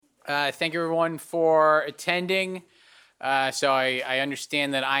Thank you, everyone, for attending. So I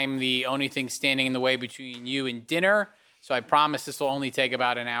understand that I'm the only thing standing in the way between you and dinner. So I promise this will only take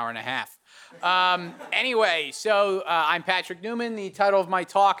about an hour and a half. Anyway, I'm Patrick Newman. The title of my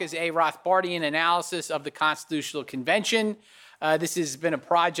talk is A Rothbardian Analysis of the Constitutional Convention. This has been a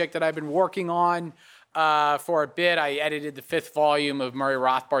project that I've been working on for a bit. I edited the 5th volume of Murray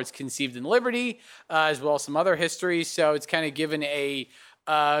Rothbard's Conceived in Liberty, as well as some other histories. So it's kind of given a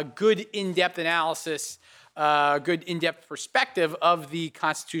good in-depth analysis, good in-depth perspective of the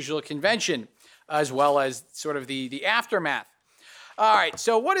Constitutional Convention, as well as sort of the aftermath. All right,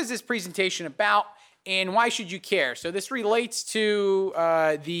 so what is this presentation about, and why should you care? So this relates to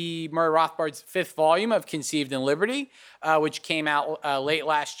the Murray Rothbard's 5th volume of Conceived in Liberty, which came out late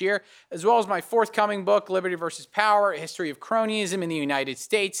last year, as well as my forthcoming book, Liberty versus Power, A History of Cronyism in the United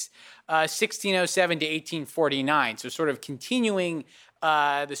States, 1607 to 1849. So sort of continuing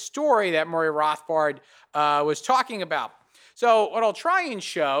the story that Murray Rothbard was talking about. So what I'll try and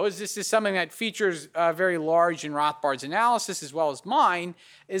show is this is something that features very large in Rothbard's analysis as well as mine,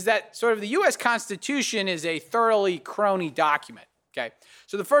 is that sort of the U.S. Constitution is a thoroughly crony document. Okay,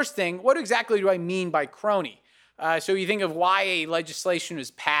 so the first thing, what exactly do I mean by crony? So you think of why a legislation was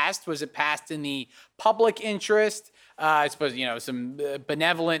passed. Was it passed in the public interest? I suppose, some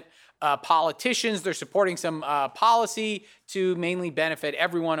benevolent politicians, they're supporting some policy to mainly benefit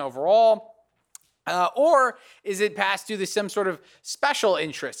everyone overall. Or is it passed due to some sort of special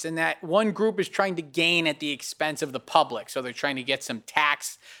interests in that one group is trying to gain at the expense of the public? So they're trying to get some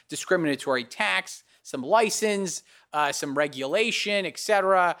discriminatory tax, some license, some regulation,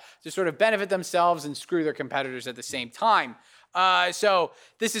 etc., to sort of benefit themselves and screw their competitors at the same time. So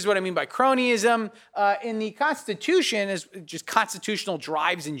this is what I mean by cronyism. In the Constitution, is just constitutional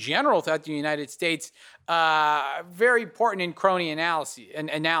drives in general throughout the United States, very important in crony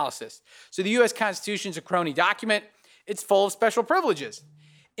analysis. So the U.S. Constitution is a crony document. It's full of special privileges.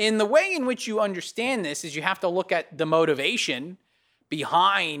 In the way in which you understand this is you have to look at the motivation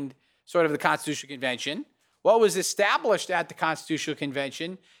behind sort of the Constitutional Convention, what was established at the Constitutional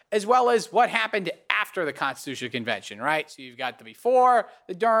Convention, as well as what happened after the Constitutional Convention, right? So you've got the before,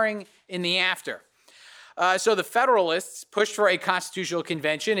 the during, and the after. So the Federalists pushed for a Constitutional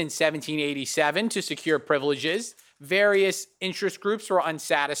Convention in 1787 to secure privileges. Various interest groups were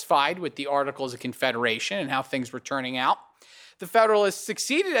unsatisfied with the Articles of Confederation and how things were turning out. The Federalists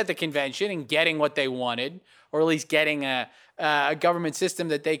succeeded at the convention in getting what they wanted, or at least getting a government system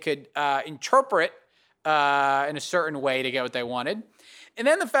that they could interpret in a certain way to get what they wanted. And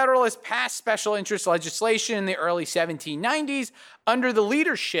then the Federalists passed special interest legislation in the early 1790s under the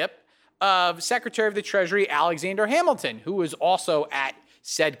leadership of Secretary of the Treasury Alexander Hamilton, who was also at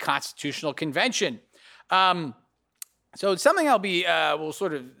said Constitutional Convention. So something we'll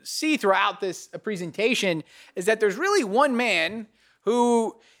sort of see throughout this presentation is that there's really one man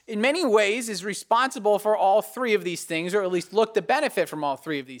who, in many ways, is responsible for all three of these things, or at least looked to benefit from all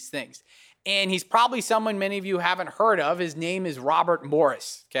three of these things. And he's probably someone many of you haven't heard of. His name is Robert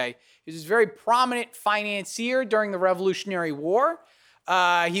Morris, okay? He was a very prominent financier during the Revolutionary War.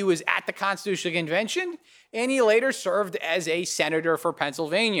 He was at the Constitutional Convention, and he later served as a senator for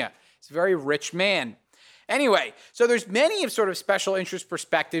Pennsylvania. He's a very rich man. Anyway, so there's many of sort of special interest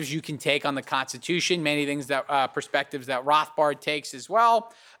perspectives you can take on the Constitution, many things that perspectives that Rothbard takes as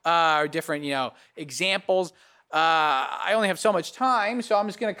well, or different, examples. I only have so much time, so I'm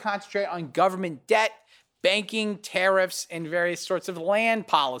just going to concentrate on government debt, banking, tariffs, and various sorts of land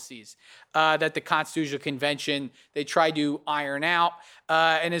policies that the Constitutional Convention, they tried to iron out,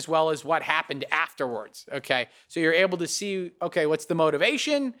 and as well as what happened afterwards, okay? So you're able to see, okay, what's the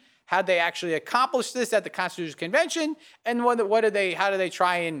motivation? How they actually accomplish this at the Constitutional Convention, and how do they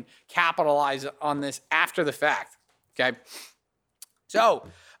try and capitalize on this after the fact, okay? So,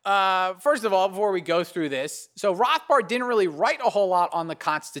 first of all, before we go through this, so Rothbard didn't really write a whole lot on the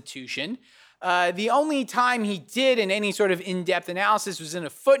Constitution. The only time he did in any sort of in-depth analysis was in a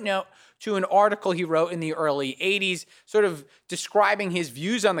footnote to an article he wrote in the early 80s, sort of describing his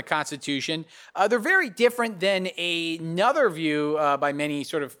views on the Constitution. They're very different than another view by many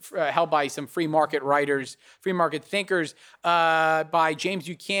sort of held by some free market writers, free market thinkers, by James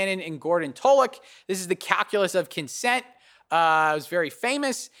Buchanan and Gordon Tullock. This is the Calculus of Consent. It was very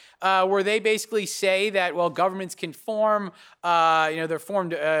famous, where they basically say that, well, governments can form, they're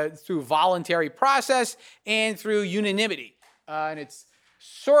formed through voluntary process and through unanimity. And it's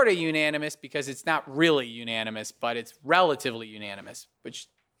sort of unanimous because it's not really unanimous, but it's relatively unanimous, which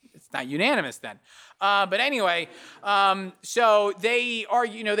it's not unanimous then. But anyway, so they are,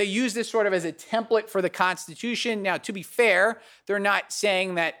 they use this sort of as a template for the Constitution. Now, to be fair, they're not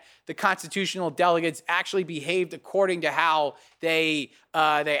saying that the constitutional delegates actually behaved according to how they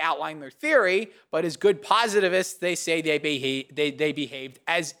outline their theory, but as good positivists, they say they behaved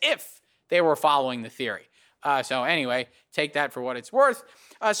as if they were following the theory. So anyway, take that for what it's worth.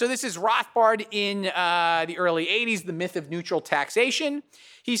 So this is Rothbard in the early 80s, The Myth of Neutral Taxation.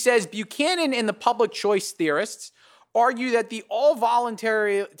 He says, Buchanan and the public choice theorists argue that the all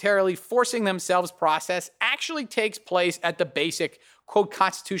voluntarily forcing themselves process actually takes place at the basic, quote,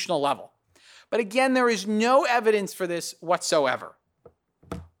 constitutional level. But again, there is no evidence for this whatsoever.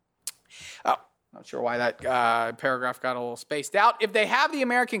 Not sure why that paragraph got a little spaced out. If they have the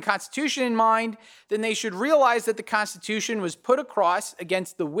American Constitution in mind, then they should realize that the Constitution was put across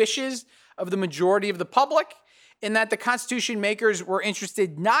against the wishes of the majority of the public, and that the Constitution makers were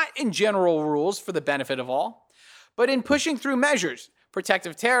interested not in general rules for the benefit of all, but in pushing through measures,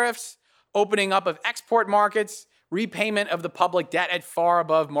 protective tariffs, opening up of export markets, repayment of the public debt at far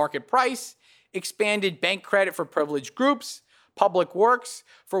above market price, expanded bank credit for privileged groups, public works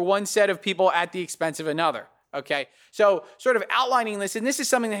for one set of people at the expense of another. Okay, so sort of outlining this, and this is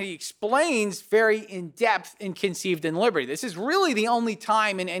something that he explains very in depth in Conceived in Liberty. This is really the only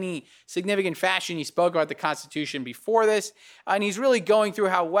time in any significant fashion he spoke about the Constitution before this, and he's really going through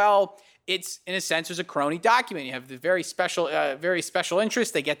how well it's, in a sense, is a crony document. You have the very special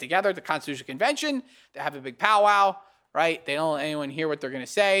interests. They get together at the Constitutional Convention. They have a big powwow, right? They don't let anyone hear what they're going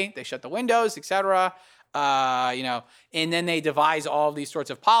to say. They shut the windows, etc. And then they devise all of these sorts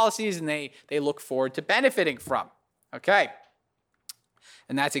of policies, and they look forward to benefiting from. Okay,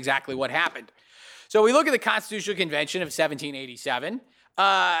 and that's exactly what happened. So we look at the Constitutional Convention of 1787.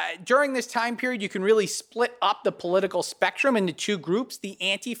 During this time period, you can really split up the political spectrum into two groups, the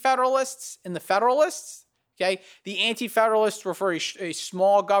Anti-Federalists and the Federalists. Okay, the Anti-Federalists were for a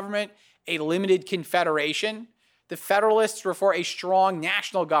small government, a limited confederation. The Federalists were for a strong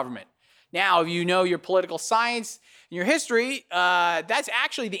national government. Now, if you know your political science and your history, that's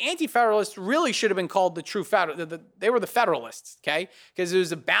actually, the Anti-Federalists really should have been called the true they were the Federalists, okay? Because there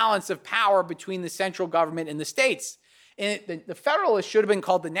was a balance of power between the central government and the states. And the Federalists should have been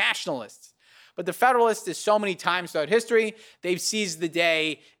called the Nationalists. But the Federalists, is so many times throughout history, they've seized the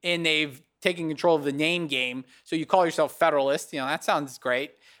day and they've taken control of the name game. So you call yourself Federalist, that sounds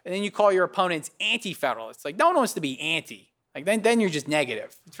great. And then you call your opponents Anti-Federalists. Like, no one wants to be anti. Like then you're just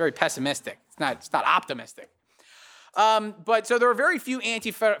negative. It's very pessimistic. It's not optimistic. But so there were very few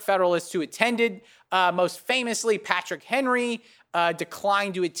Anti-Federalists who attended. Most famously, Patrick Henry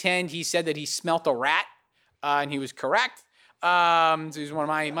declined to attend. He said that he smelt a rat, and he was correct. So he's one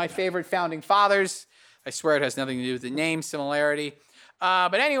of my favorite founding fathers. I swear it has nothing to do with the name similarity.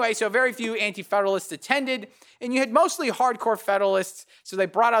 But anyway, so very few Anti-Federalists attended, and you had mostly hardcore Federalists, so they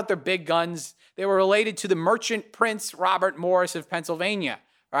brought out their big guns. They were related to the merchant prince Robert Morris of Pennsylvania.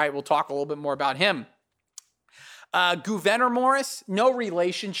 All right, we'll talk a little bit more about him. Gouverneur Morris, no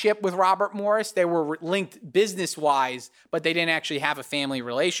relationship with Robert Morris. They were linked business-wise, but they didn't actually have a family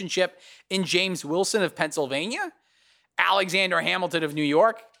relationship. And James Wilson of Pennsylvania, Alexander Hamilton of New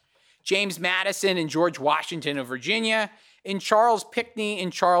York, James Madison and George Washington of Virginia, and Charles Pinckney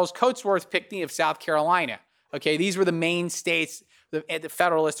and Charles Cotesworth Pinckney of South Carolina. Okay, these were the main states. The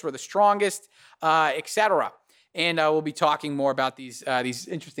Federalists were the strongest, etc. And we'll be talking more about these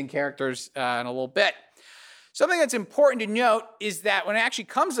interesting characters in a little bit. Something that's important to note is that when it actually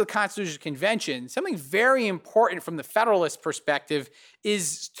comes to the Constitutional Convention, something very important from the Federalist perspective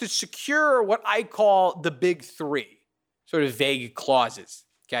is to secure what I call the big three, sort of vague clauses,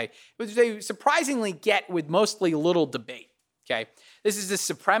 okay, which they surprisingly get with mostly little debate, okay? This is the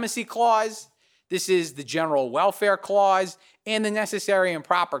Supremacy Clause, this is the General Welfare Clause, and the Necessary and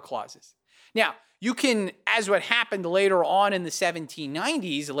Proper Clauses. Now, you can, as what happened later on in the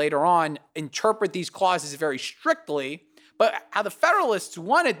 1790s, later on, interpret these clauses very strictly, but how the Federalists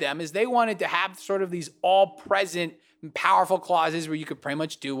wanted them is they wanted to have sort of these all-present, powerful clauses where you could pretty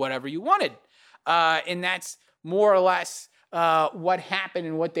much do whatever you wanted. And that's more or less what happened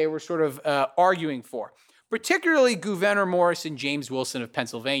and what they were sort of arguing for. Particularly Gouverneur Morris and James Wilson of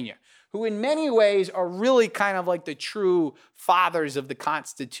Pennsylvania, who in many ways are really kind of like the true fathers of the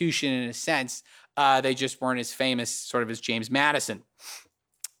Constitution in a sense. They just weren't as famous sort of as James Madison.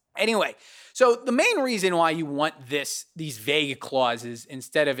 Anyway, so the main reason why you want these vague clauses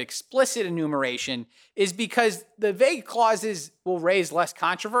instead of explicit enumeration is because the vague clauses will raise less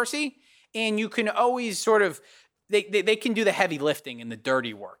controversy, and you can always sort of, they can do the heavy lifting and the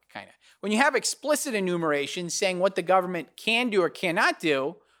dirty work, kind of. When you have explicit enumeration saying what the government can do or cannot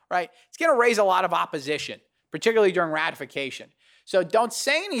do, right? It's going to raise a lot of opposition, particularly during ratification. So don't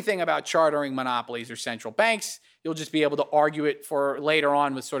say anything about chartering monopolies or central banks. You'll just be able to argue it for later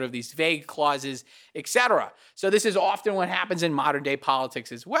on with sort of these vague clauses, etc. So this is often what happens in modern day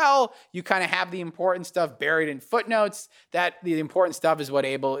politics as well. You kind of have the important stuff buried in footnotes. That the important stuff is what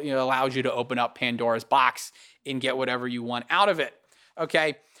allows you to open up Pandora's box and get whatever you want out of it.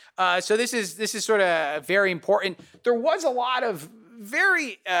 Okay, so this is sort of very important. There was a lot of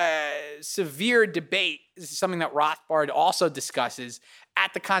very severe debate. This is something that Rothbard also discusses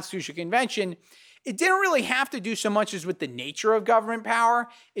at the Constitutional Convention. It didn't really have to do so much as with the nature of government power.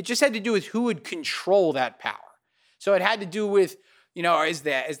 It just had to do with who would control that power. So it had to do with, is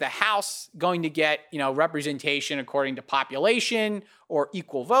the House going to get, representation according to population or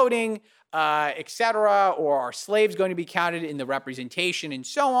equal voting, et cetera, or are slaves going to be counted in the representation and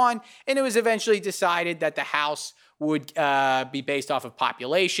so on. And it was eventually decided that the House would be based off of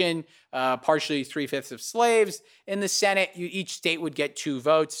population, partially 3/5 of slaves. In the Senate, each state would get 2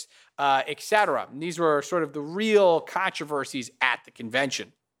 votes, et cetera. And these were sort of the real controversies at the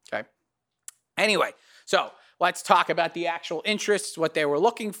convention. Okay. Anyway, so let's talk about the actual interests, what they were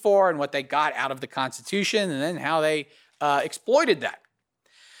looking for, and what they got out of the Constitution, and then how they exploited that.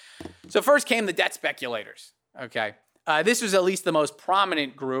 So first came the debt speculators. Okay. This was at least the most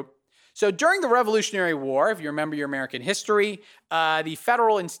prominent group. So during the Revolutionary War, if you remember your American history, the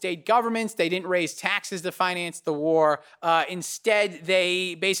federal and state governments, they didn't raise taxes to finance the war. Instead,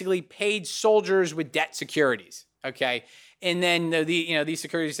 they basically paid soldiers with debt securities. Okay, and then these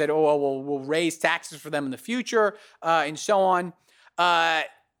securities said, "Oh, well, we'll raise taxes for them in the future," and so on.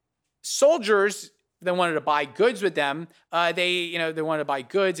 Soldiers, they wanted to buy goods with them. They wanted to buy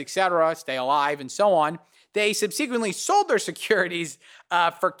goods, etc., stay alive, and so on. They subsequently sold their securities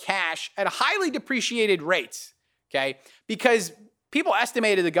for cash at highly depreciated rates, okay? Because people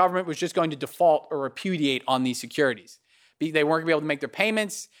estimated the government was just going to default or repudiate on these securities. They weren't going to be able to make their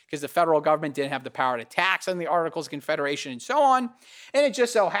payments because the federal government didn't have the power to tax on the Articles of Confederation and so on. And it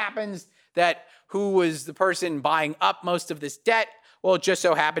just so happens that who was the person buying up most of this debt? Well, it just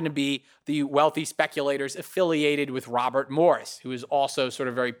so happened to be the wealthy speculators affiliated with Robert Morris, who was also sort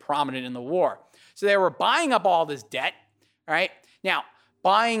of very prominent in the war. So they were buying up all this debt, all right? Now,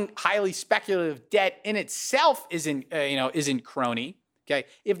 buying highly speculative debt in itself isn't crony, okay?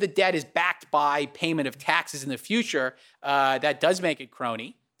 If the debt is backed by payment of taxes in the future, that does make it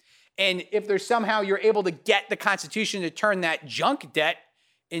crony. And if there's somehow you're able to get the Constitution to turn that junk debt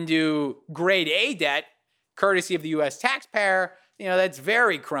into grade A debt, courtesy of the U.S. taxpayer, that's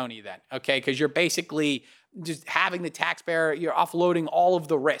very crony then, okay? Because you're basically just having the taxpayer, you're offloading all of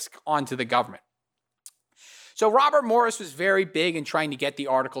the risk onto the government. So Robert Morris was very big in trying to get the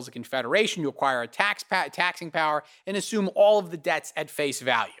Articles of Confederation to acquire a taxing power and assume all of the debts at face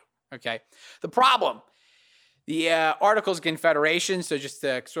value, okay? The problem, the Articles of Confederation, so just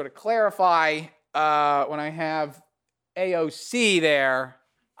to sort of clarify, when I have AOC there,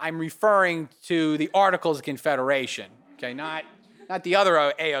 I'm referring to the Articles of Confederation, okay? Not the other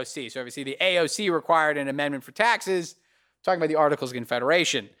AOC. So obviously the AOC required an amendment for taxes. I'm talking about the Articles of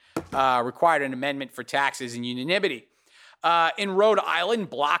Confederation. Required an amendment for taxes and unanimity. In Rhode Island,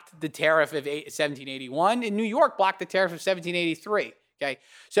 blocked the tariff of 1781. In New York, blocked the tariff of 1783. Okay,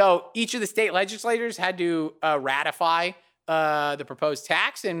 so each of the state legislators had to ratify the proposed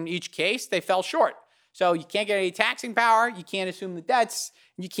tax. In each case, they fell short. So you can't get any taxing power, you can't assume the debts,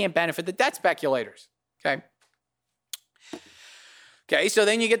 and you can't benefit the debt speculators. Okay. Okay, so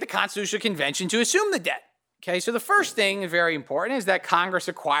then you get the Constitutional Convention to assume the debt. Okay, so the first thing, very important, is that Congress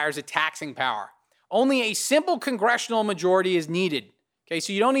acquires a taxing power. Only a simple congressional majority is needed. Okay,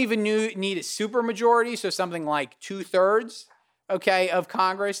 so you don't even need a supermajority, so something like 2/3, okay, of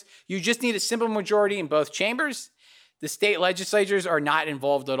Congress. You just need a simple majority in both chambers. The state legislatures are not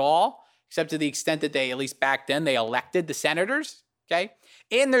involved at all, except to the extent that they, at least back then, they elected the senators, okay?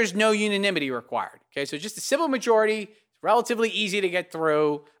 And there's no unanimity required, okay? So just a simple majority, relatively easy to get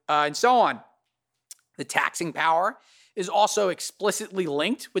through, and so on. The taxing power is also explicitly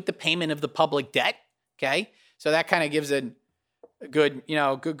linked with the payment of the public debt, okay? So that kind of gives a good,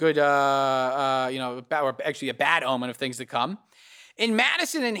 or actually a bad omen of things to come. And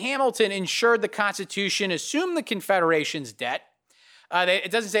Madison and Hamilton ensured the Constitution assumed the Confederation's debt.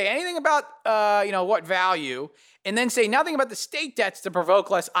 It doesn't say anything about, what value, and then say nothing about the state debts to provoke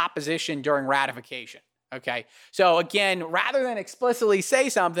less opposition during ratification, okay? So again, rather than explicitly say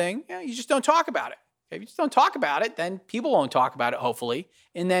something, you just don't talk about it. If you just don't talk about it, then people won't talk about it, hopefully,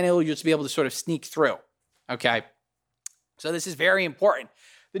 and then it'll just be able to sort of sneak through, okay? So this is very important.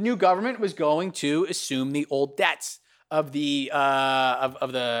 The new government was going to assume the old debts. of the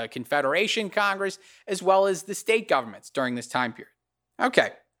Confederation Congress, as well as the state governments during this time period.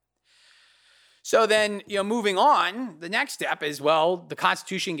 Okay. So then, moving on, the next step is, the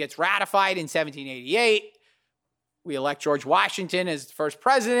Constitution gets ratified in 1788. We elect George Washington as the first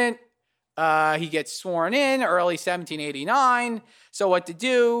president. He gets sworn in early 1789. So what to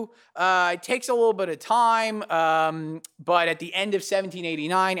do? It takes a little bit of time, but at the end of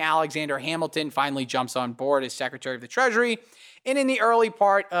 1789, Alexander Hamilton finally jumps on board as Secretary of the Treasury. And in the early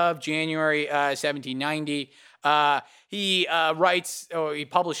part of January 1790, he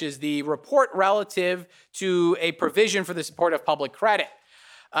publishes the report relative to a provision for the support of public credit.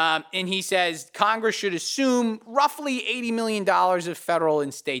 And he says Congress should assume roughly $80 million of federal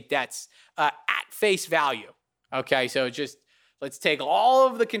and state debts at face value. Okay, so let's take all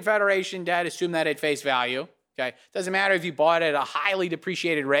of the Confederation debt, assume that at face value. Okay, doesn't matter if you bought it at a highly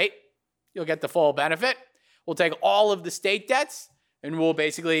depreciated rate, you'll get the full benefit. We'll take all of the state debts, and we'll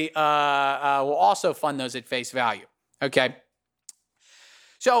basically we'll also fund those at face value. Okay.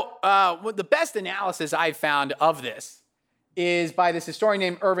 So the best analysis I've found of this is by this historian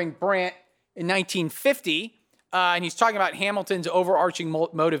named Irving Brandt in 1950, and he's talking about Hamilton's overarching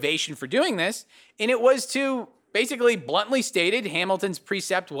motivation for doing this, and it was to basically bluntly stated, Hamilton's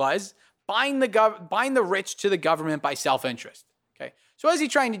precept was bind the rich to the government by self-interest. Okay. So what is he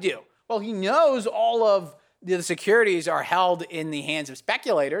trying to do? Well, he knows all of the securities are held in the hands of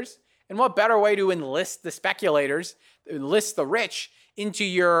speculators. And what better way to enlist the speculators, enlist the rich into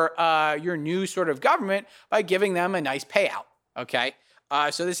your new sort of government by giving them a nice payout, okay?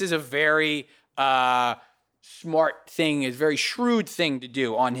 So this is a very smart thing, a very shrewd thing to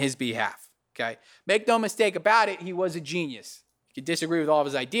do on his behalf, okay? Make no mistake about it, he was a genius. You could disagree with all of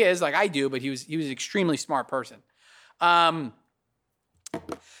his ideas like I do, but he was an extremely smart person. So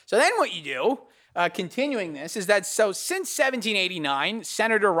then what you do, continuing this, is that since 1789,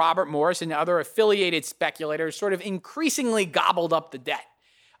 Senator Robert Morris and other affiliated speculators sort of increasingly gobbled up the debt,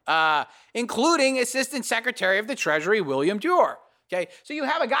 including Assistant Secretary of the Treasury, William Duer. Okay, so you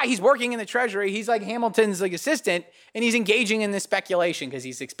have a guy, he's working in the Treasury, he's like Hamilton's assistant, and he's engaging in this speculation because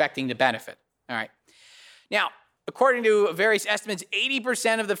he's expecting to benefit. All right. Now, according to various estimates,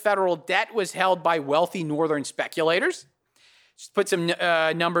 80% of the federal debt was held by wealthy northern speculators. Just put some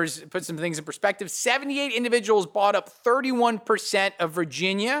numbers, put some things in perspective. 78 individuals bought up 31% of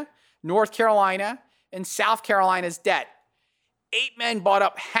Virginia, North Carolina, and South Carolina's debt. 8 men bought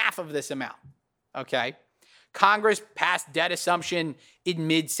up half of this amount. Okay. Congress passed debt assumption in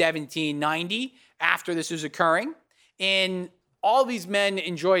mid-1790 after this was occurring. And all these men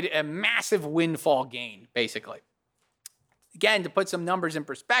enjoyed a massive windfall gain, basically. Again, to put some numbers in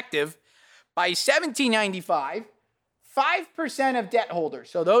perspective, by 1795, 5% of debt holders,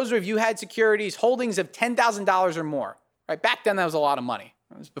 so those of you had securities holdings of $10,000 or more, right? Back then, that was a lot of money.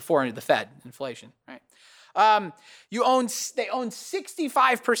 It was before the Fed, inflation, right? They owned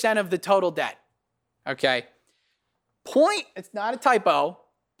 65% of the total debt, okay? It's not a typo,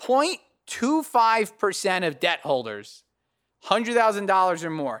 0.25% of debt holders, $100,000 or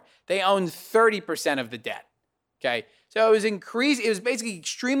more, they owned 30% of the debt, okay? So it was basically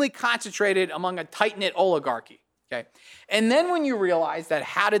extremely concentrated among a tight-knit oligarchy. Okay, and then when you realize that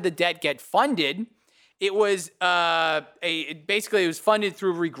how did the debt get funded, it was basically it was funded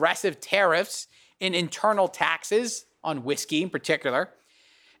through regressive tariffs and internal taxes on whiskey in particular.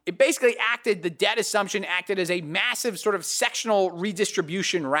 It basically the debt assumption acted as a massive sort of sectional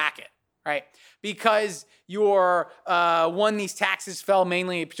redistribution racket, right? Because these taxes fell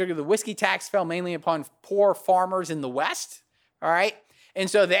mainly, particularly the whiskey tax fell mainly upon poor farmers in the West, all right? And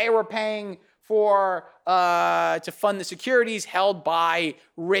so they were paying to fund the securities held by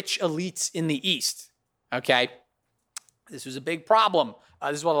rich elites in the East, okay? This was a big problem.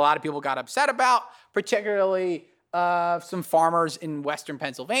 This is what a lot of people got upset about, particularly some farmers in western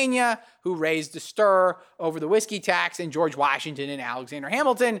Pennsylvania who raised a stir over the whiskey tax, and George Washington and Alexander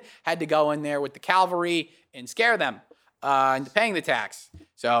Hamilton had to go in there with the cavalry and scare them into paying the tax.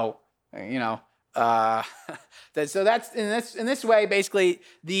 So, so that's in this way, basically,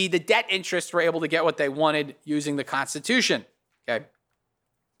 the debt interests were able to get what they wanted using the Constitution. Okay.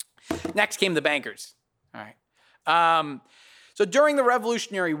 Next came the bankers. All right. So during the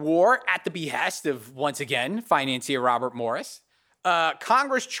Revolutionary War, at the behest of, once again, financier Robert Morris,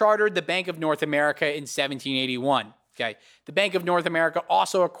 Congress chartered the Bank of North America in 1781. Okay. The Bank of North America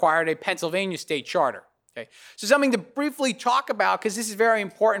also acquired a Pennsylvania state charter. Okay, so something to briefly talk about, because this is very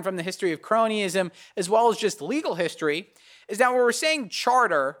important from the history of cronyism as well as just legal history, is that when we're saying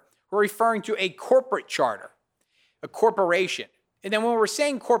charter, we're referring to a corporate charter, a corporation. And then when we're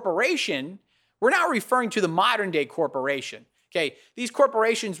saying corporation, we're not referring to the modern day corporation. Okay, these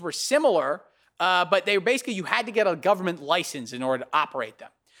corporations were similar, but they were basically, you had to get a government license in order to operate them.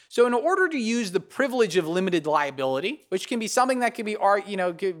 So in order to use the privilege of limited liability, which can be something that can be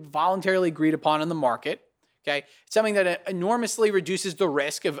voluntarily agreed upon in the market, okay, something that enormously reduces the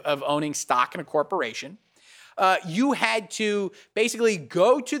risk of owning stock in a corporation, you had to basically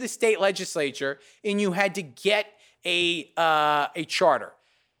go to the state legislature and you had to get a charter.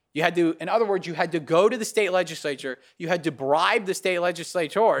 You had to, in other words, you had to go to the state legislature, you had to bribe the state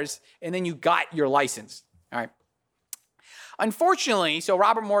legislators, and then you got your license. All right. Unfortunately, so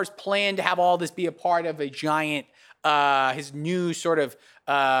Robert Morris planned to have all this be a part of a giant, his new sort of,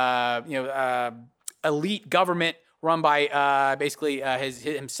 elite government run by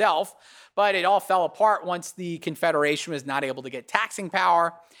himself, but it all fell apart once the Confederation was not able to get taxing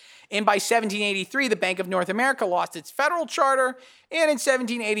power. And by 1783, the Bank of North America lost its federal charter, and in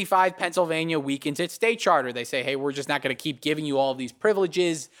 1785, Pennsylvania weakens its state charter. They say, hey, we're just not going to keep giving you all of these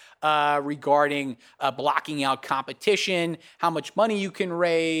privileges regarding blocking out competition, how much money you can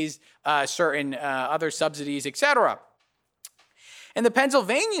raise, certain other subsidies, etc. And the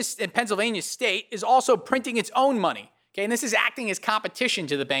Pennsylvania state is also printing its own money. Okay, and this is acting as competition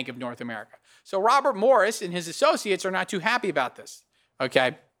to the Bank of North America. So Robert Morris and his associates are not too happy about this.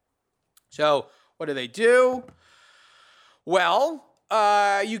 Okay. So what do? Well,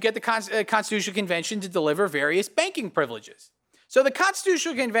 you get the Constitutional Convention to deliver various banking privileges. So the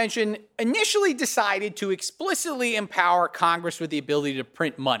Constitutional Convention initially decided to explicitly empower Congress with the ability to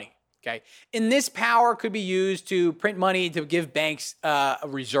print money. Okay, and this power could be used to print money to give banks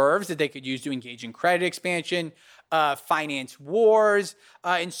reserves that they could use to engage in credit expansion, finance wars,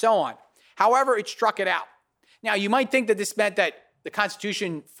 and so on. However, it struck it out. Now, you might think that this meant that the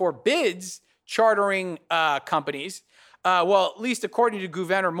Constitution forbids chartering companies. Well, at least according to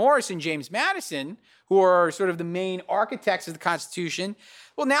Gouverneur Morris and James Madison, who are sort of the main architects of the Constitution,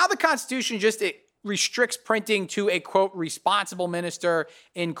 well, now the Constitution just restricts printing to a, quote, responsible minister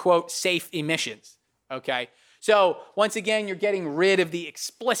in, quote, safe emissions. Okay? So, once again, you're getting rid of the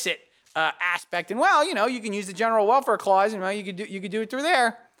explicit aspect. And, well, you can use the general welfare clause, and, well, you could do it through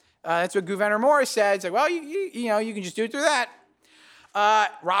there. That's what Gouverneur Morris said. It's like, well, you can just do it through that.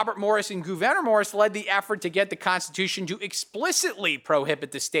 Robert Morris and Gouverneur Morris led the effort to get the Constitution to explicitly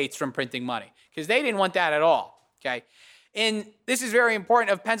prohibit the states from printing money, because they didn't want that at all, okay? And this is very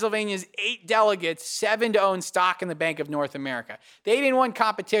important. Of Pennsylvania's 8 delegates, 7 to own stock in the Bank of North America. They didn't want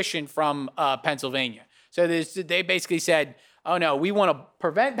competition from Pennsylvania. So they basically said, oh no, we want to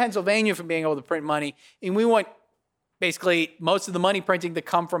prevent Pennsylvania from being able to print money, and we want basically most of the money printing to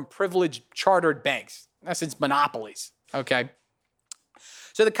come from privileged chartered banks. In essence, monopolies, okay?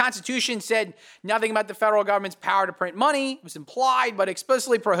 So the Constitution said nothing about the federal government's power to print money. It was implied, but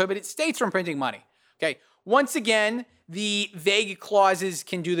explicitly prohibited states from printing money. Okay. Once again, the vague clauses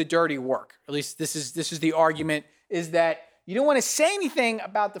can do the dirty work. At least this is the argument, is that you don't want to say anything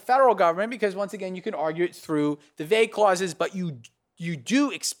about the federal government because, once again, you can argue it through the vague clauses, but you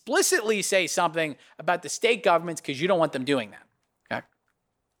do explicitly say something about the state governments because you don't want them doing that.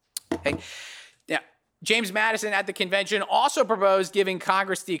 Okay. Now, James Madison at the convention also proposed giving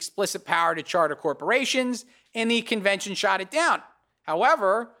Congress the explicit power to charter corporations, and the convention shot it down.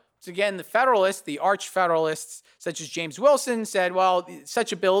 However, once again, the Federalists, the arch-Federalists, such as James Wilson, said, well,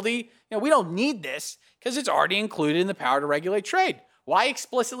 such ability, we don't need this because it's already included in the power to regulate trade. Why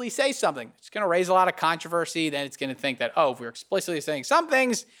explicitly say something? It's going to raise a lot of controversy. Then it's going to think that, if we're explicitly saying some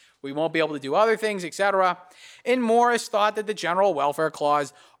things, we won't be able to do other things, etc. And Morris thought that the General Welfare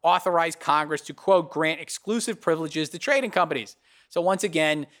Clause authorized Congress to, quote, grant exclusive privileges to trading companies. So once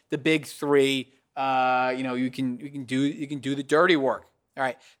again, the big three, you can do the dirty work. All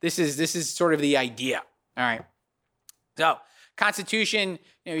right, this is sort of the idea. All right, so Constitution,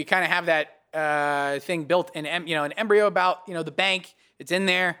 you kind of have that thing built in, an embryo about the bank. It's in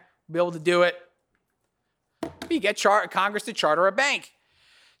there, be able to do it. You get Congress to charter a bank.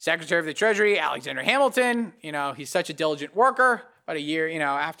 Secretary of the Treasury, Alexander Hamilton, he's such a diligent worker. About a year,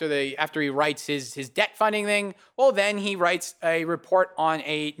 after he writes his debt funding thing, well, then he writes a report on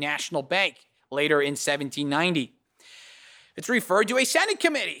a national bank later in 1790. It's referred to a Senate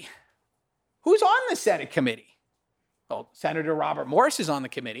committee. Who's on the Senate committee? Well, Senator Robert Morris is on the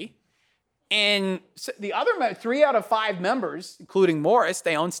committee. And the other 3 out of 5 members, including Morris,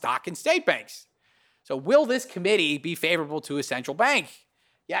 they own stock in state banks. So will this committee be favorable to a central bank?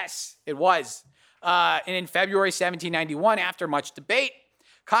 Yes, it was. And in February 1791, after much debate,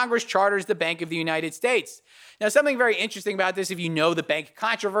 Congress charters the Bank of the United States. Now, something very interesting about this, if you know the bank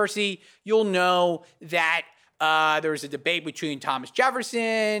controversy, you'll know that There was a debate between Thomas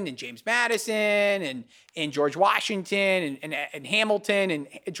Jefferson and James Madison and George Washington and Hamilton. And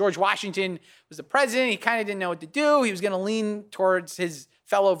George Washington was the president. He kind of didn't know what to do. He was going to lean towards his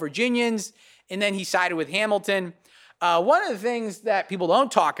fellow Virginians, and then he sided with Hamilton. One of the things that people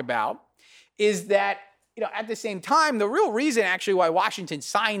don't talk about is that, at the same time, the real reason actually why Washington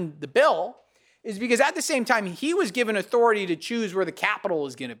signed the bill is because at the same time, he was given authority to choose where the capital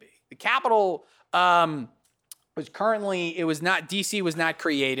is going to be. The capital DC was not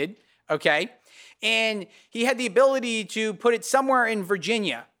created, okay? And he had the ability to put it somewhere in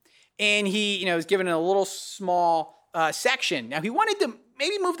Virginia. And he, was given a little small section. Now, he wanted to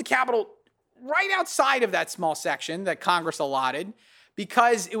maybe move the capital right outside of that small section that Congress allotted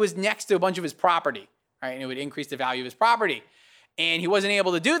because it was next to a bunch of his property, right? And it would increase the value of his property. And he wasn't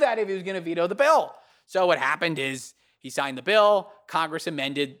able to do that if he was going to veto the bill. So what happened is he signed the bill. Congress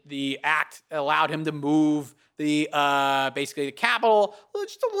amended the act, allowed him to move basically the capital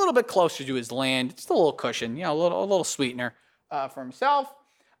just a little bit closer to his land, just a little cushion, a little sweetener for himself.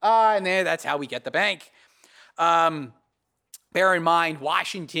 And then that's how we get the bank. Bear in mind,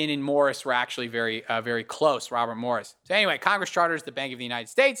 Washington and Morris were actually very, very close, Robert Morris. So anyway, Congress charters the Bank of the United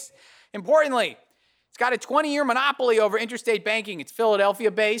States. Importantly, it's got a 20-year monopoly over interstate banking. It's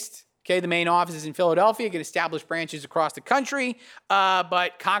Philadelphia-based. Okay, the main office is in Philadelphia. It can establish branches across the country,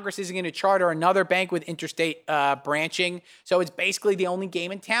 but Congress isn't going to charter another bank with interstate branching. So it's basically the only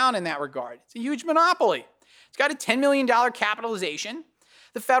game in town in that regard. It's a huge monopoly. It's got a $10 million capitalization.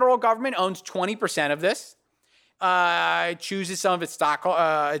 The federal government owns 20% of this. It chooses some of its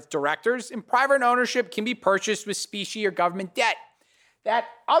its directors, and private ownership can be purchased with specie or government debt. That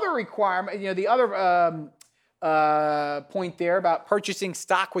other requirement, the other point there about purchasing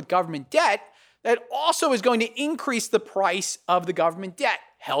stock with government debt, that also is going to increase the price of the government debt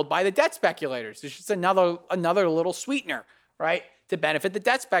held by the debt speculators. It's just another little sweetener, right, to benefit the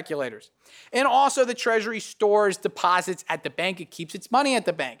debt speculators. And also the Treasury stores deposits at the bank. It keeps its money at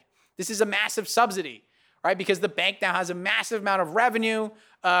the bank. This is a massive subsidy, right, because the bank now has a massive amount of revenue,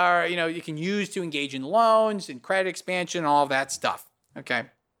 you can use to engage in loans and credit expansion and all of that stuff. Okay.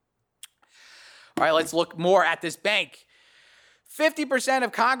 All right, let's look more at this bank. 50%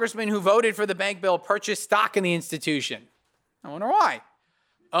 of congressmen who voted for the bank bill purchased stock in the institution. I wonder why.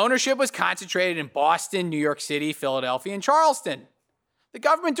 Ownership was concentrated in Boston, New York City, Philadelphia, and Charleston. The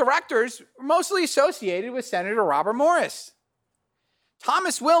government directors were mostly associated with Senator Robert Morris.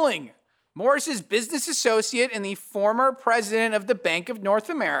 Thomas Willing, Morris's business associate and the former president of the Bank of North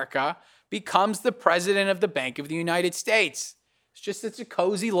America, becomes the president of the Bank of the United States. It's a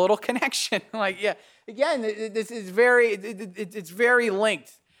cozy little connection. This is it's very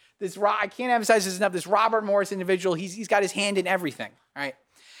linked. I can't emphasize this enough. This Robert Morris individual, he's got his hand in everything, right?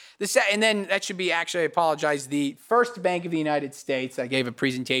 And then that should be actually, I apologize, the first Bank of the United States. I gave a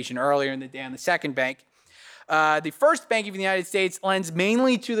presentation earlier in the day on the second bank. The first Bank of the United States lends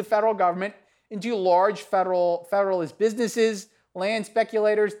mainly to the federal government and to large federalist businesses, land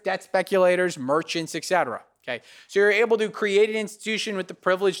speculators, debt speculators, merchants, etc. Okay, so you're able to create an institution with the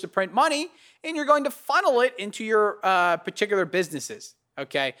privilege to print money, and you're going to funnel it into your particular businesses.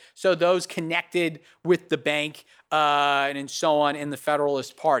 Okay, so those connected with the bank and so on in the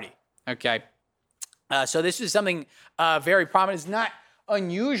Federalist Party. Okay, so this is something very prominent. It's not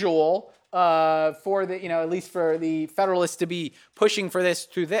unusual for at least for the Federalists to be pushing for this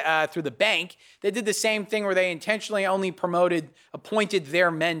through the bank. They did the same thing where they intentionally only appointed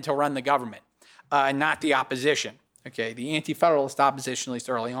their men to run the government. And not the opposition, okay? The anti-federalist opposition, at least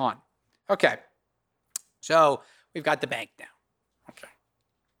early on. Okay, so we've got the bank now, okay.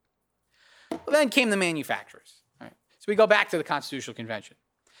 Well, then came the manufacturers, all right? So we go back to the Constitutional Convention.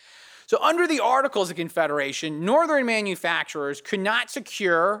 So under the Articles of Confederation, northern manufacturers could not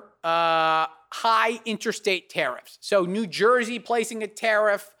secure high interstate tariffs. So New Jersey placing a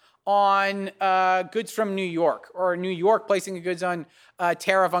tariff on goods from New York, or New York placing a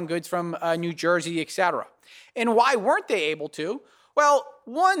tariff on goods from New Jersey, etc. And why weren't they able to? Well,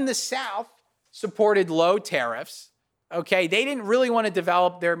 one, the South supported low tariffs. Okay, they didn't really want to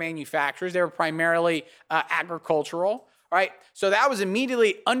develop their manufacturers. They were primarily agricultural, right? So that was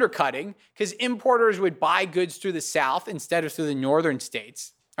immediately undercutting because importers would buy goods through the South instead of through the northern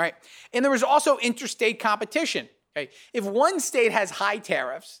states, all right? And there was also interstate competition. Okay, if one state has high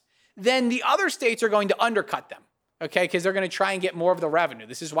tariffs, then the other states are going to undercut them, okay, because they're going to try and get more of the revenue.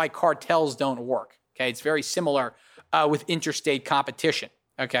 This is why cartels don't work, okay? It's very similar with interstate competition,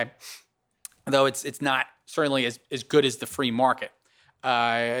 okay? Though it's not certainly as good as the free market.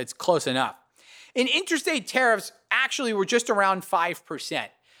 It's close enough. And interstate tariffs actually were just around 5%.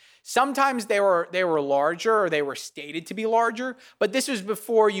 Sometimes they were larger, or they were stated to be larger, but this was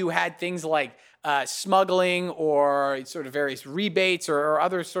before you had things like smuggling or sort of various rebates or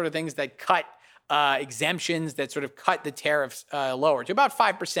other sort of things that cut exemptions that sort of cut the tariffs lower to about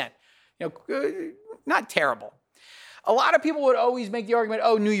 5%. Not terrible. A lot of people would always make the argument,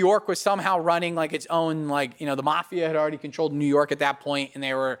 oh, New York was somehow running like its own, the mafia had already controlled New York at that point, and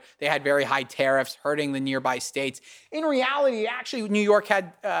they had very high tariffs hurting the nearby states. In reality, actually, New York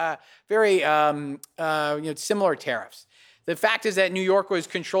had very similar tariffs. The fact is that New York was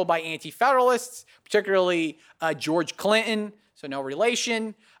controlled by anti-federalists, particularly George Clinton, so no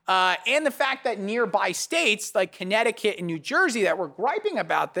relation. And the fact that nearby states like Connecticut and New Jersey that were griping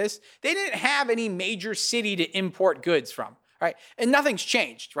about this, they didn't have any major city to import goods from, right? And nothing's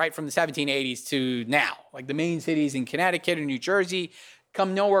changed, right, from the 1780s to now. Like the main cities in Connecticut and New Jersey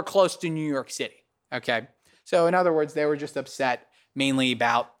come nowhere close to New York City, okay? So in other words, they were just upset mainly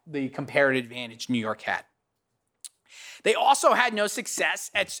about the comparative advantage New York had. They also had no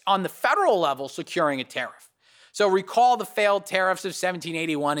success on the federal level securing a tariff. So recall the failed tariffs of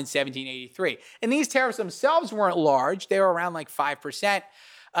 1781 and 1783. And these tariffs themselves weren't large. They were around like 5%,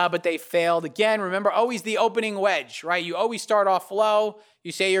 but they failed. Again, remember, always the opening wedge, right? You always start off low.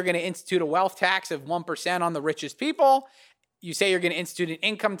 You say you're going to institute a wealth tax of 1% on the richest people. You say you're going to institute an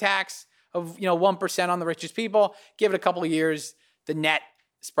income tax of 1% on the richest people. Give it a couple of years, the net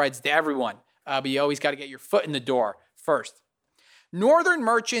spreads to everyone. But you always got to get your foot in the door first. Northern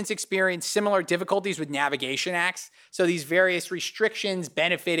merchants experienced similar difficulties with navigation acts, so these various restrictions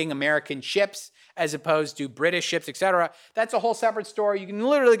benefiting American ships as opposed to British ships, etc. That's a whole separate story. You can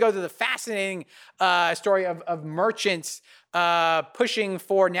literally go to the fascinating story of merchants pushing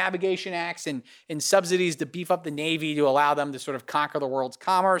for navigation acts and subsidies to beef up the Navy to allow them to sort of conquer the world's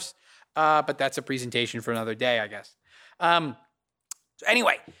commerce. But that's a presentation for another day, I guess.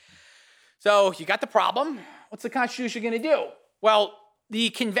 So you got the problem. What's the Constitution going to do? Well, the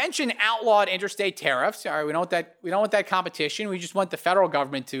convention outlawed interstate tariffs. All right, we don't want that competition. We just want the federal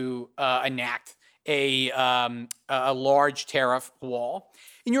government to enact a large tariff wall.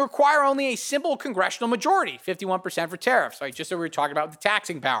 And you require only a simple congressional majority, 51% for tariffs, right? Just so we were talking about the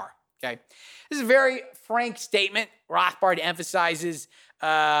taxing power, okay? This is a very frank statement. Rothbard emphasizes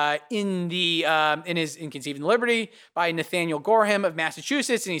in his In Conceiving Liberty by Nathaniel Gorham of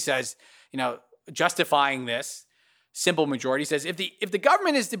Massachusetts, and he says, justifying this simple majority, says, if the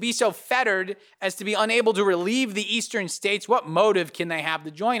government is to be so fettered as to be unable to relieve the eastern states, what motive can they have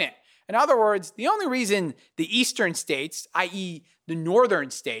to join it? In other words, the only reason the eastern states, i.e. the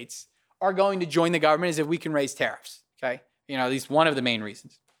northern states, are going to join the government is if we can raise tariffs, okay? At least one of the main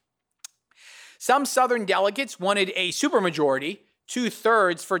reasons. Some southern delegates wanted a supermajority,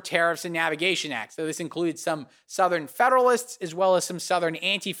 2/3 for tariffs and navigation acts. So this included some Southern Federalists as well as some Southern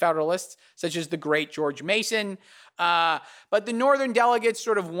Anti-Federalists, such as the great George Mason. But the Northern delegates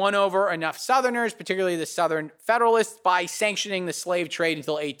sort of won over enough Southerners, particularly the Southern Federalists, by sanctioning the slave trade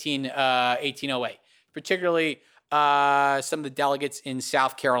until 1808, particularly some of the delegates in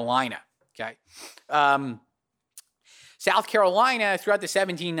South Carolina. Okay. South Carolina, throughout the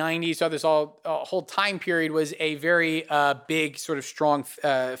 1790s, so this whole time period, was a very big, sort of strong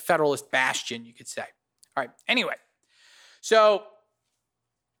Federalist bastion, you could say. All right, anyway. So,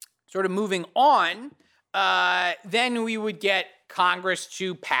 sort of moving on, then we would get Congress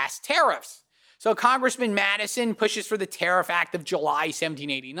to pass tariffs. So Congressman Madison pushes for the Tariff Act of July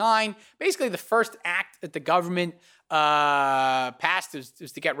 1789. Basically, the first act that the government passed is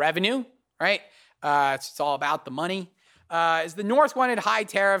to get revenue, right? It's all about the money. As the North wanted high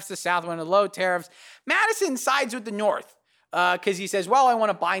tariffs, the South wanted low tariffs. Madison sides with the North because he says, well, I want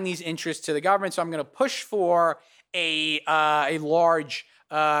to bind these interests to the government, so I'm going to push for a large,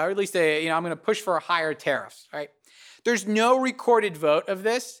 or at least I'm going to push for higher tariffs, right? There's no recorded vote of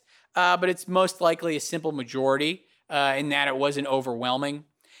this, but it's most likely a simple majority in that it wasn't overwhelming.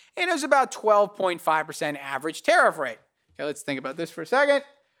 And it was about 12.5% average tariff rate. Okay, let's think about this for a second.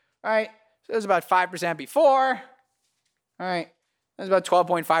 All right, so it was about 5% before. All right, that's about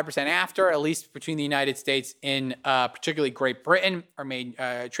 12.5% after, at least between the United States and particularly Great Britain, our main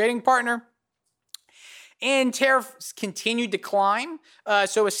trading partner. And tariffs continued to climb.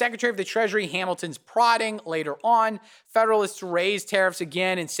 So as Secretary of the Treasury, Hamilton's prodding later on, Federalists raised tariffs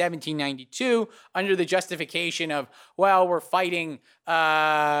again in 1792 under the justification of, well, we're fighting,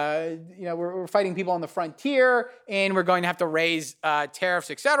 we're fighting people on the frontier, and we're going to have to raise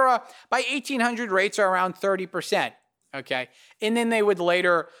tariffs, etc. By 1800, rates are around 30%. Okay, and then they would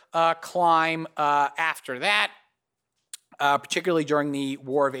later climb after that. particularly during the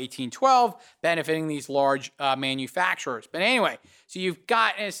War of 1812, benefiting these large manufacturers. But anyway, so you've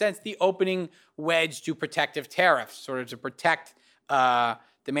got, in a sense, the opening wedge to protective tariffs, sort of to protect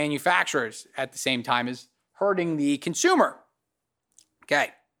the manufacturers at the same time as hurting the consumer. Okay.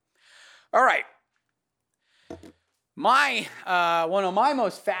 All right. One of my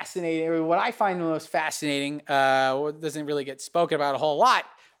most fascinating, or what I find the most fascinating, what doesn't really get spoken about a whole lot,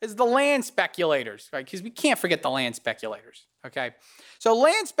 is the land speculators, right? Because we can't forget the land speculators, okay? So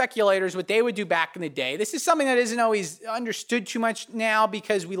land speculators, what they would do back in the day, this is something that isn't always understood too much now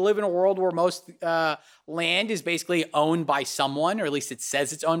because we live in a world where most land is basically owned by someone, or at least it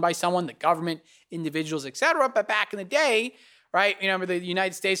says it's owned by someone, the government, individuals, etc. But back in the day, right, you know, the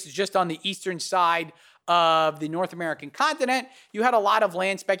United States is just on the eastern side of the North American continent. You had a lot of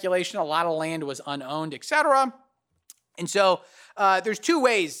land speculation, a lot of land was unowned, etc. And so there's two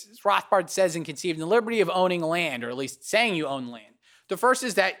ways, as Rothbard says in Conceiving the Liberty, of owning land, or at least saying you own land. The first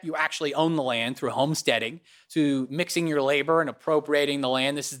is that you actually own the land through homesteading, through mixing your labor and appropriating the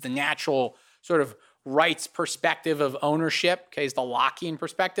land. This is the natural sort of rights perspective of ownership, okay, is the Lockean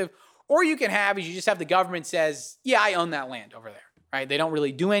perspective. Or you can have, is you just have the government says, yeah, I own that land over there. Right? They don't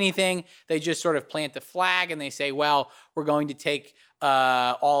really do anything. They just sort of plant the flag and they say, well, we're going to take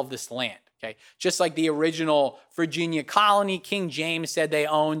all of this land. Okay? Just like the original Virginia colony, King James said they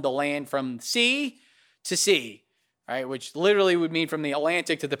owned the land from sea to sea, right? Which literally would mean from the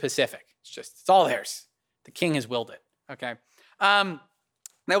Atlantic to the Pacific. It's all theirs. The king has willed it. Okay? Now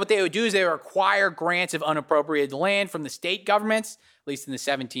what they would do is they would acquire grants of unappropriated land from the state governments, at least in the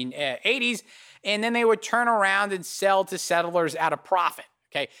 1780s, and then they would turn around and sell to settlers at a profit.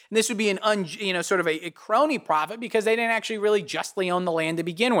 Okay, and this would be sort of a crony profit because they didn't actually really justly own the land to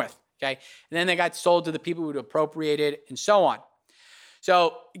begin with. Okay, and then they got sold to the people who would appropriate it, and so on.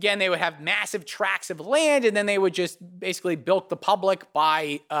 So again, they would have massive tracts of land, and then they would just basically bilk the public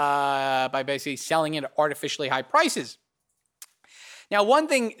by basically selling it at artificially high prices. Now, one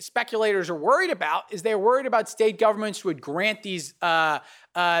thing speculators are worried about is they're worried about state governments who would grant these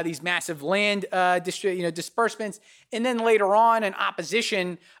massive land disbursements, and then later on, an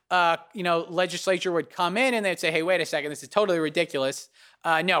opposition legislature would come in and they'd say, "Hey, wait a second, this is totally ridiculous.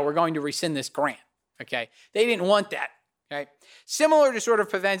 No, we're going to rescind this grant." Okay, they didn't want that. Okay, similar to sort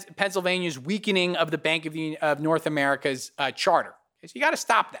of Pennsylvania's weakening of the Bank of North America's charter. Okay, so you got to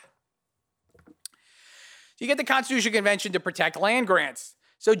stop that. You get the Constitutional Convention to protect land grants.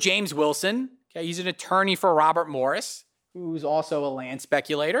 So James Wilson, okay, he's an attorney for Robert Morris, who's also a land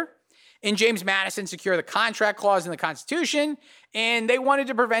speculator. And James Madison secured the contract clause in the Constitution, and they wanted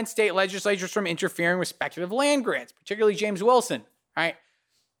to prevent state legislatures from interfering with speculative land grants, particularly James Wilson, right?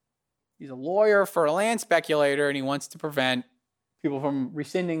 He's a lawyer for a land speculator, and he wants to prevent people from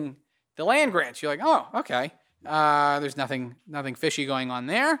rescinding the land grants. You're like, oh, okay. There's nothing fishy going on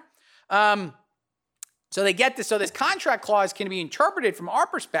there. So they get this. So this contract clause can be interpreted from our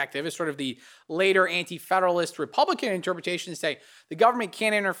perspective as sort of the later anti-federalist Republican interpretation to say the government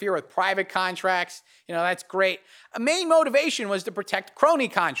can't interfere with private contracts. You know, that's great. A main motivation was to protect crony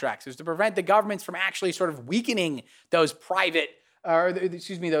contracts. It was to prevent the governments from actually sort of weakening those private, those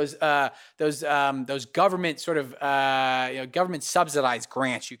government sort of, government subsidized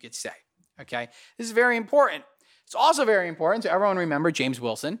grants, you could say. Okay, this is very important. It's also very important, so everyone remember James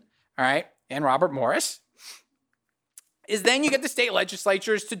Wilson, all right, and Robert Morris, is then you get the state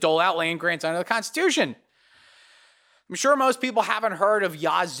legislatures to dole out land grants under the Constitution. I'm sure most people haven't heard of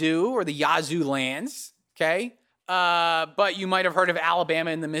Yazoo or the Yazoo lands, okay? But you might have heard of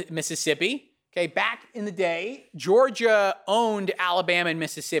Alabama and the Mississippi. Okay, back in the day, Georgia owned Alabama and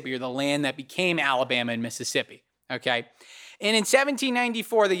Mississippi, or the land that became Alabama and Mississippi, okay? And in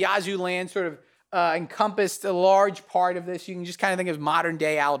 1794, the Yazoo land sort of encompassed a large part of this. You can just kind of think of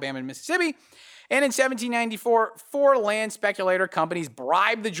modern-day Alabama and Mississippi. And in 1794, 4 land speculator companies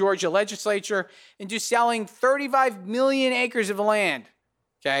bribed the Georgia legislature into selling 35 million acres of land.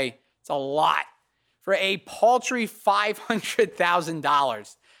 Okay, it's a lot. For a paltry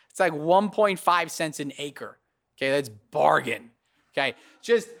 $500,000. It's like 1.5 cents an acre. Okay, that's bargain. Okay,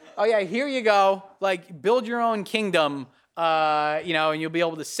 just, oh yeah, here you go. Like, build your own kingdom. And you'll be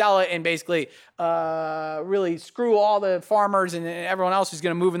able to sell it and basically really screw all the farmers and everyone else who's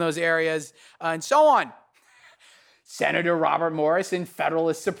going to move in those areas and so on. Senator Robert Morrison,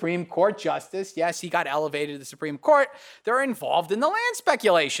 Federalist Supreme Court Justice, yes, he got elevated to the Supreme Court. They're involved in the land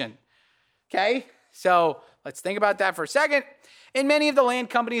speculation. Okay, so let's think about that for a second. In many of the land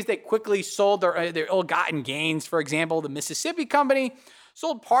companies, they quickly sold their ill-gotten gains. For example, the Mississippi Company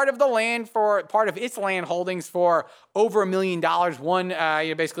sold part of its land holdings for over $1 million. You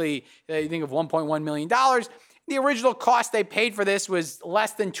think of $1.1 million. The original cost they paid for this was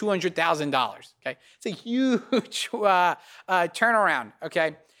less than $200,000. Okay, it's a huge turnaround.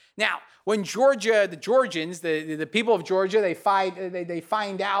 Okay, now when Georgia, the Georgians, the people of Georgia, they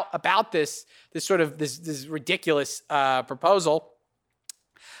find out about this ridiculous proposal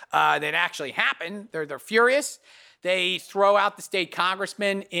that actually happened. They're furious. They throw out the state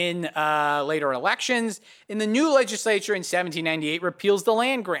congressman in later elections. And the new legislature in 1798 repeals the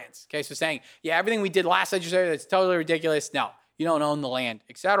land grants. Okay, so saying, yeah, everything we did last legislature, that's totally ridiculous. No, you don't own the land,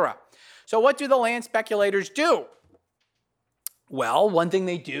 etc. So what do the land speculators do? Well, one thing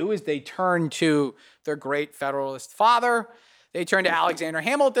they do is they turn to their great Federalist father. They turn to Alexander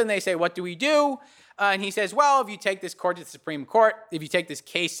Hamilton. They say, what do we do? And he says, well, if you take this court to the Supreme Court, if you take this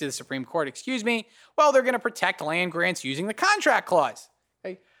case to the Supreme Court, well, they're going to protect land grants using the contract clause.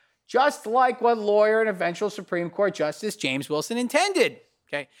 Okay? Just like what lawyer and eventual Supreme Court Justice James Wilson intended.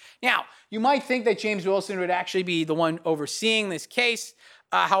 Okay? Now, you might think that James Wilson would actually be the one overseeing this case.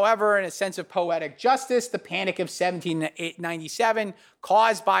 However, in a sense of poetic justice, the panic of 1797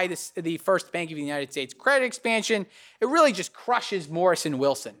 caused by the First Bank of the United States credit expansion, it really just crushes Morris and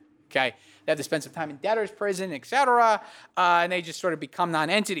Wilson. Okay? They have to spend some time in debtor's prison, etc., and they just sort of become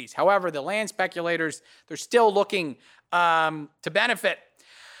non-entities. However, the land speculators, they're still looking to benefit.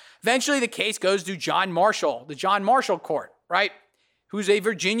 Eventually, the case goes to John Marshall, the John Marshall Court, right, who's a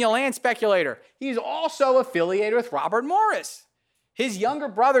Virginia land speculator. He's also affiliated with Robert Morris. His younger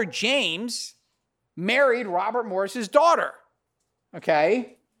brother, James, married Robert Morris's daughter.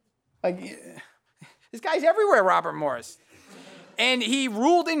 Okay? Like, this guy's everywhere, Robert Morris. And he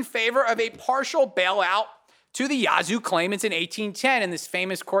ruled in favor of a partial bailout to the Yazoo claimants in 1810 in this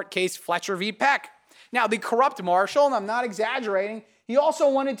famous court case, Fletcher v. Peck. Now, the corrupt Marshall, and I'm not exaggerating, he also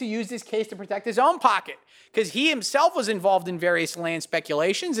wanted to use this case to protect his own pocket because he himself was involved in various land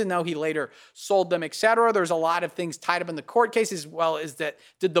speculations, and though he later sold them, etc., there's a lot of things tied up in the court case, as well as that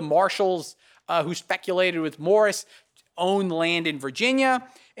did the Marshalls who speculated with Morris own land in Virginia,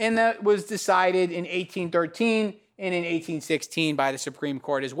 and that was decided in 1813 and in 1816 by the Supreme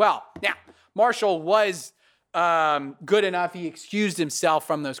Court as well. Now, Marshall was good enough. He excused himself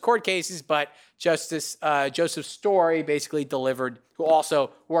from those court cases, but Justice Joseph Story basically delivered, who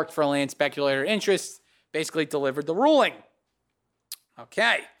also worked for land speculator interests, basically delivered the ruling.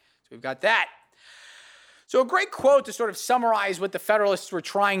 Okay, so we've got that. So a great quote to sort of summarize what the Federalists were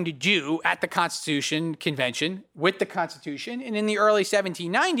trying to do at the Constitution Convention with the Constitution and in the early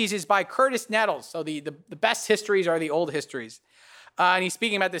 1790s is by Curtis Nettles. So the best histories are the old histories. And he's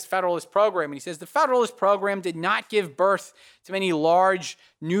speaking about this Federalist program. And he says, the Federalist program did not give birth to many large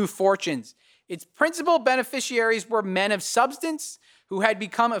new fortunes. Its principal beneficiaries were men of substance who had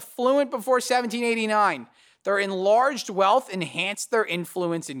become affluent before 1789. Their enlarged wealth enhanced their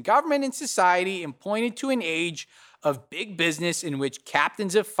influence in government and society and pointed to an age of big business in which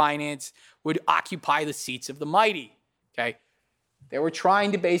captains of finance would occupy the seats of the mighty. Okay? They were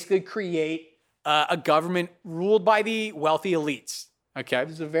trying to basically create a government ruled by the wealthy elites. Okay?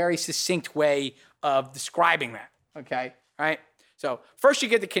 This is a very succinct way of describing that. Okay? All right? So first you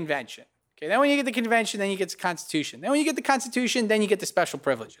get the convention. Okay? Then when you get the convention, then you get the Constitution. Then when you get the Constitution, then you get the special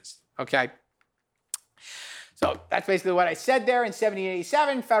privileges. Okay? So that's basically what I said there. In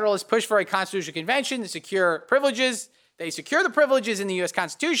 1787, Federalists pushed for a constitutional convention to secure privileges. They secure the privileges in the U.S.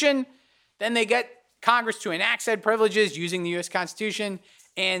 Constitution. Then they get Congress to enact said privileges using the U.S. Constitution.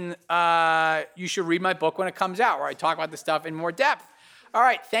 And you should read my book when it comes out, where I talk about this stuff in more depth. All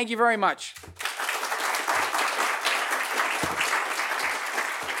right. Thank you very much.